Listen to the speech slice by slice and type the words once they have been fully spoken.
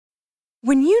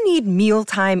When you need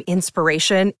mealtime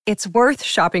inspiration, it's worth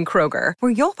shopping Kroger,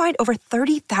 where you'll find over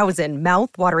 30,000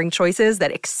 mouth-watering choices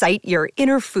that excite your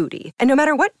inner foodie. And no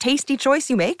matter what tasty choice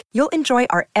you make, you'll enjoy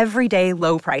our everyday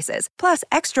low prices, plus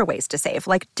extra ways to save,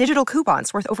 like digital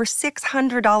coupons worth over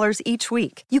 $600 each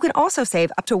week. You can also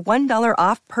save up to $1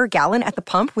 off per gallon at the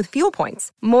pump with fuel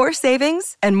points. More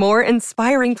savings and more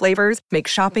inspiring flavors make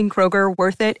shopping Kroger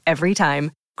worth it every time.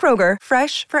 Kroger,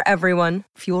 fresh for everyone.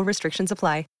 Fuel restrictions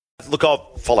apply. Look,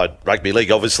 I've followed rugby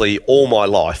league, obviously, all my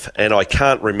life, and I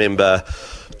can't remember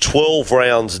 12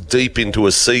 rounds deep into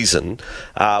a season.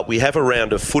 We have a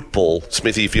round of football,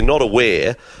 Smithy, if you're not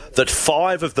aware, that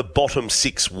 5 of the bottom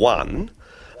 6 won,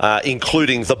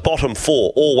 including the bottom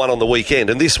 4, all won on the weekend.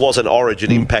 And this was an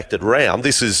Origin-impacted round.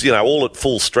 This is, all at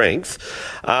full strength.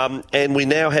 And we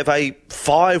now have a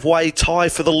 5-way tie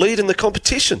for the lead in the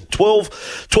competition.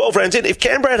 12 rounds in. If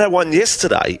Canberra had won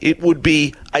yesterday, it would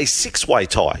be a 6-way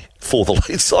tie for the lead.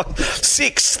 It's like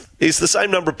 6th is the same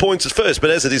number of points as first,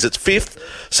 but as it is, it's 5th.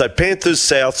 So Panthers,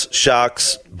 Souths,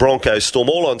 Sharks, Broncos, Storm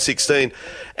all on 16.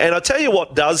 And I tell you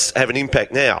what does have an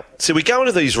impact now. So we go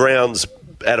into these rounds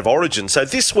out of Origin. So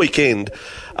this weekend,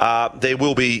 there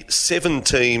will be 7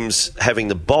 teams having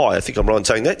the bye. I think I'm right in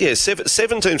saying that. Yeah,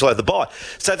 seven teams will have the bye.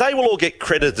 So they will all get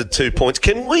credited 2 points.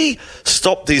 Can we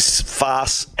stop this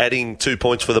farce adding 2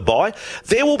 points for the bye?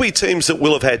 There will be teams that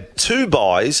will have had 2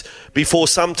 byes before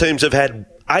some teams have had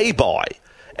a bye.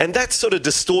 And that sort of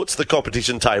distorts the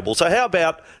competition table. So how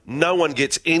about no one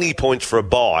gets any points for a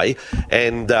bye,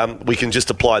 and we can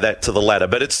just apply that to the ladder.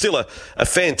 But it's still a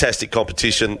fantastic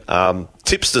competition.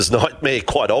 Tipster's nightmare,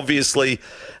 quite obviously.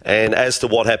 And as to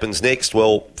what happens next,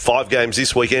 well, 5 games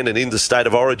this weekend and in the State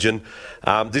of Origin.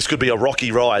 This could be a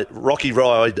rocky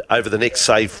ride over the next,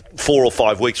 say, 4 or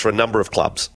 5 weeks for a number of clubs.